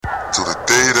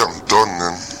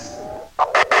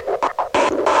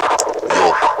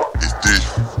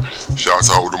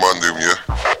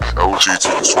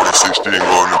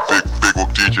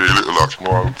DJ Little, I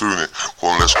know how I'm doing it. Go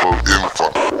on, let's go in,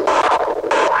 fam.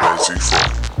 Where's he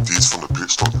from? D's from the pit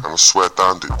stop, and I swear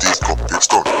down that D's got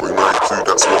pissed on. When I do,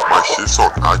 that's what my shit's on.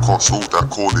 I can't solve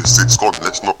that call, it's gone.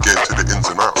 Let's not get into the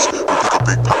ins and outs. We pick up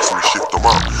big packs and we shift them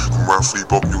out. From round 3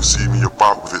 bob, you'll see me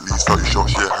about with at least 30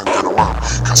 shots, yeah, handing them out.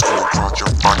 Cash coming crowd,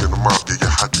 I'm banging them out. Yeah,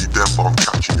 you had me then, but I'm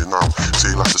catching you now.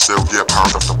 Say like to sell, yeah,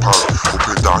 pound after pound. Up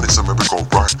and down, it's a merry go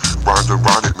round. Round and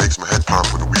round, it makes my head pound.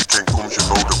 When the weekend comes, you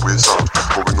know that we're sound.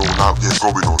 Going all out, yeah,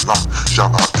 going all out.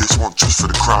 Shout out this one just for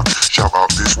the crowd. Shout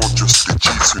out this one just for the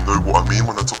G's who know what I mean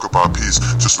when I talk about peace.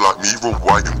 Just like me, run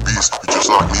white and bees. You just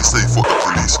like me, stay for the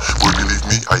police. Boy, believe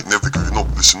me, I ain't never giving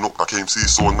up. Listen up, like MC,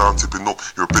 so now I'm tipping up.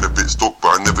 You're a bit stuck,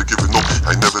 but I never giving up.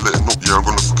 I ain't never letting up, yeah, I'm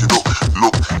gonna fuck it up.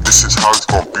 Look, this is how it's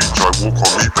gonna be. Try walk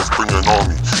on me, best bring an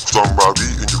army. Cause I'm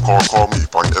rowdy and you can't call me.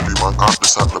 Bang every man out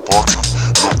that's at the party.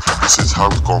 Look, this is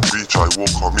how it's gonna be. Try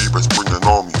walk on me, best bring an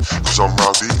army. Cause I'm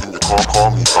rowdy and you can't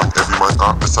call me. Bang every man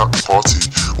out that's at the party.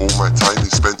 All my time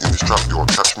is spent in this trap. You'll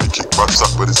catch me kick back,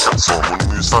 sack where this cat's on. Money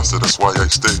moves faster, that's why I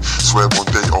stay. Swear one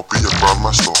day I'll be a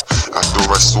grandmaster. After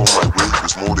I saw my way, it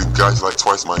was more than guys like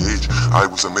twice my age. I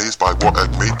was amazed by what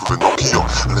I'd made with a Nokia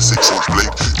and a 6-inch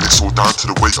blade. It's all down to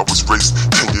the way I was raised.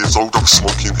 10 years old, I was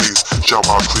smoking haze. Shout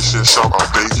out Chris, yeah, shout out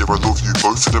Dave. Yeah, I love you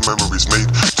both for the memories made.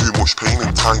 Too much pain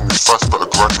and time is fast, but a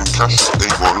grand in cash just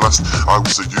ain't gonna last. I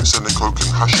was a youth selling coke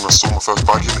and hash, and I saw my first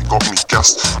bag and it got me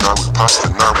gassed. Now it's past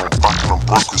and now I'm back and I'm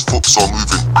broke as fuck, so I'm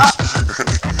moving.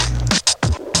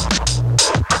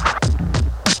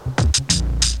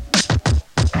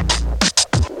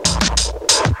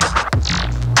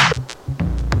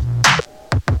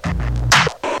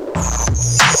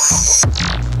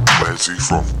 Where's he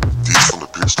from? D's from the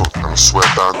pit stop, and I swear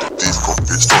down that D's got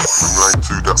pissed off. When I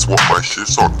do, that's what my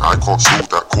shit's on. I can't solve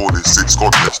that call, it's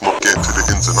gone. Let's not get into the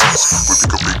ins and outs. We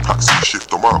pick up big packs and we shift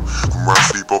them out. From round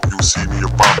 3 bob, you'll see me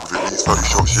about with at least 30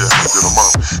 shots, yeah, handing them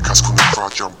out. Cash coming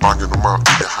crowd, yeah, I'm banging them out.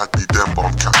 Yeah, you had me then, but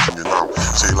I'm catching you now.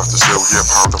 Say like to sell, yeah,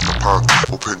 pound after pound.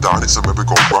 Up and down, it's a merry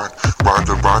go round. Round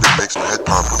and round, it makes my head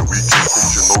pound. When the weekend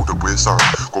comes, you know that we're sound.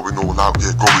 Going all out,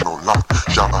 yeah, going all out.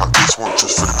 Shout out this one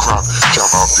just for the crowd. Shout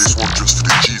out this one just for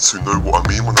the G's who know what I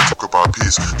mean when I talk about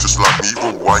peace. Just like me,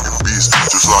 run white and bees.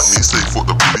 Just like me, stay for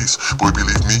the police. Boy,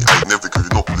 believe me, I ain't never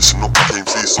giving up. Listen up, like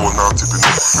MC, so now I'm tipping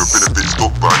up. You're a bit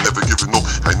stuck, but I ain't never giving up.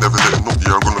 I ain't never letting up,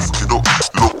 yeah, I'm gonna fuck it up.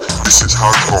 Look, this is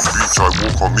how it's gonna be. Try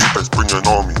walk on me, best bring an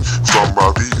army. Cause I'm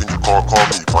rowdy and you can't call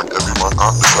me. Bang every man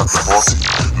out that's at the party.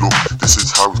 Look, this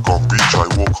is how it's gonna be. Try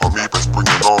walk on me, best bring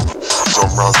an army. Cause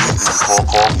I'm rowdy and you can't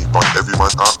call me. Bang every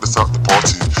man out that's at the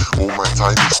party. All my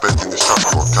time is spent in this trap.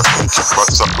 You catch me kick back,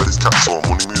 sack where this cat's on.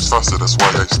 Money moves faster, that's why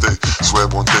I stay. Swear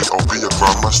one day I'll be a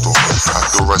grandmaster.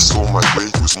 After I saw my way,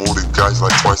 it was more than guys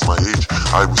like twice my age.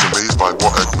 I was amazed by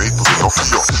what I'd made with a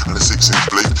Nokia and a 6-inch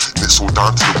blade. And it's all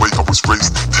down to the way I was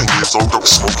raised. 10 years old, I was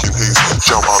smoking haze.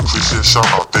 Shout out Chris, yeah, shout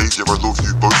out Dave. Yeah, I love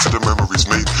you both for the memories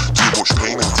made. Too much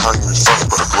pain and time moves fast,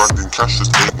 but a grand in cash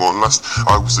just ain't gonna last.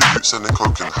 I was a youth selling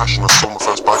coke and hash, and I saw my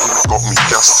first bag and it got me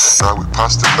gassed. Now it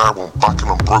passed and now I'm back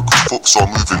and I'm broke as fuck, so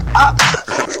I'm moving.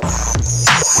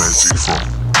 Where's he from?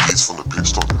 D's from the pit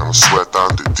stop, and I swear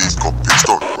down that D's got pissed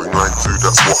on. When I do,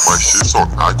 that's what my shit's on.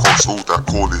 I can't solve that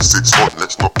call, it's gone.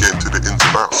 Let's not get into the ins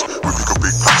and outs. We pick up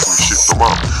big packs and we shift them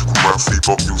out. From round 3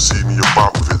 bob, you'll see me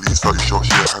about with at least 30 shots,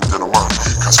 yeah, handing them out.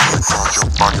 Cash coming crowd, yeah,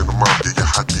 I'm banging them out. Yeah, you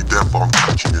had me then, but I'm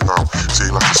catching you now. Say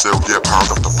like to sell, yeah,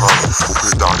 pound after pound. Up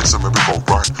and down, it's a merry go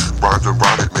round. Round and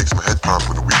round, it makes my head pound.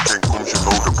 When the weekend comes, you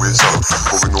know that we're sound.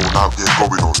 Going all out, yeah,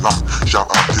 going all out. Shout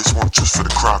out this one just for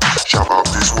the crowd. Shout out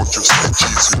this one just for the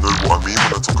G's who know what I mean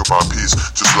when I talk about peace.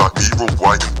 Just like me, run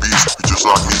white and bees. You just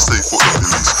like me, stay for the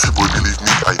police. Boy, believe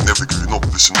me, I ain't never giving up.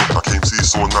 Listen up, like MC,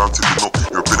 so now I'm tipping up.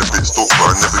 You're a bit stuck, but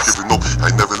I ain't never giving up. I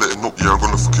ain't never letting up, yeah, I'm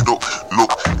gonna fuck it up.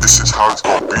 Look, this is how it's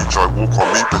gonna be. Try walk on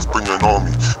me, best bring an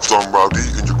army. Cause I'm rowdy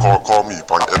and you can't call me.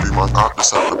 Bang every man out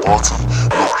that's at the party.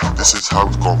 Look, this is how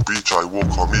it's gonna be. Try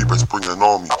walk on me, best bring an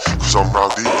army. Cause I'm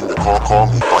rowdy and you can't call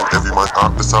me. Bang every man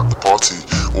out that's at the party.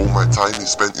 All my time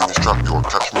is spent in this trap. You'll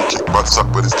catch me kick back, sack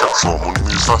where this cat's on. Money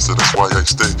moves faster, that's why I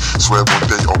stay. Swear one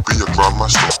day I'll be a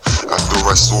grandmaster. After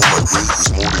I saw my way, it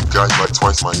was more than guys like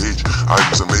twice my age. I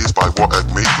was amazed by what I'd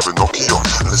made with a Nokia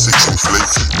and a 6-inch blade.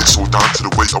 And it's all down to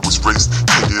the way I was raised.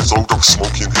 10 years old, I was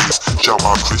smoking haze. Shout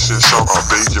out Chris, yeah, shout out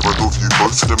Dave. Yeah, I love you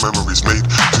both for the memories made.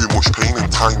 Too much pain and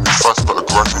time moves fast, but a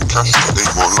grand in cash just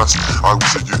ain't gonna last. I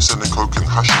was a youth selling coke and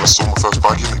hash, and I saw my first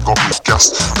bag and it got me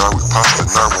gassed. Now it passed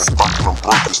and now I'm back and I'm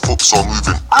broke as fuck, so I'm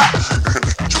moving.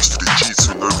 Just for the G's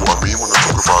who know what I mean when I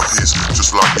talk about peace.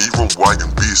 Just like me, run white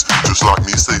and bees. Just like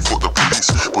me, stay for the police.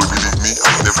 Boy, believe me, I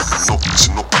ain't never giving up.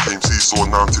 Listen up, like MC, so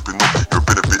now I'm tipping up. You're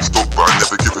a bit stuck, but I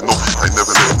never giving up. I ain't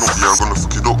never letting up, yeah, I'm gonna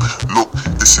fuck it up. Look,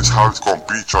 this is how it's gonna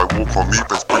be. Try walk on me,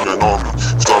 best bring an army.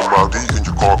 Strong rowdy and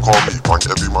you can't call me. Bang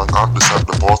every man out the side of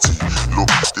the party. Look,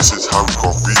 this is how it's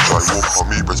gonna be. Try walk on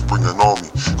me, best bring an army.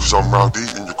 Cause I'm rowdy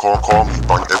and you can't call me.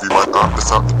 Bang every man out the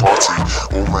side of the party.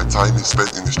 All my time is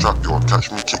spent in this trap yard.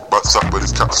 Catch me kick back sack with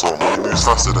his cats on. Money moves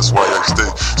faster, that's why I stay.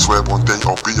 Swear one day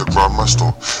I'll be a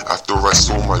grandmaster. After I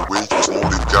saw my wage was more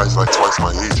than guys like twice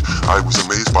my age. I was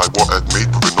amazed by what I'd made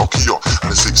with a Nokia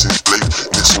and a 6-inch blade.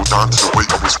 This all down to the way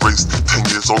I was raised. 10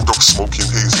 years old, I was smoking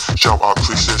haze. Shout out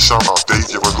Chris, yeah, shout out Dave.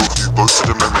 Yeah, I love you both for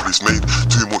the memories made.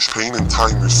 Too much pain and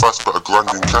time moves fast, but a grand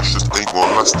in cash just ain't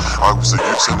gonna last. I was a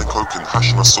youth selling coke and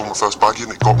hash, and I saw my first bag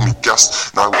and it got me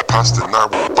gassed. Now we're past it, now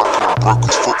we're back and I'm broke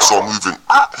as fuck, so I'm moving.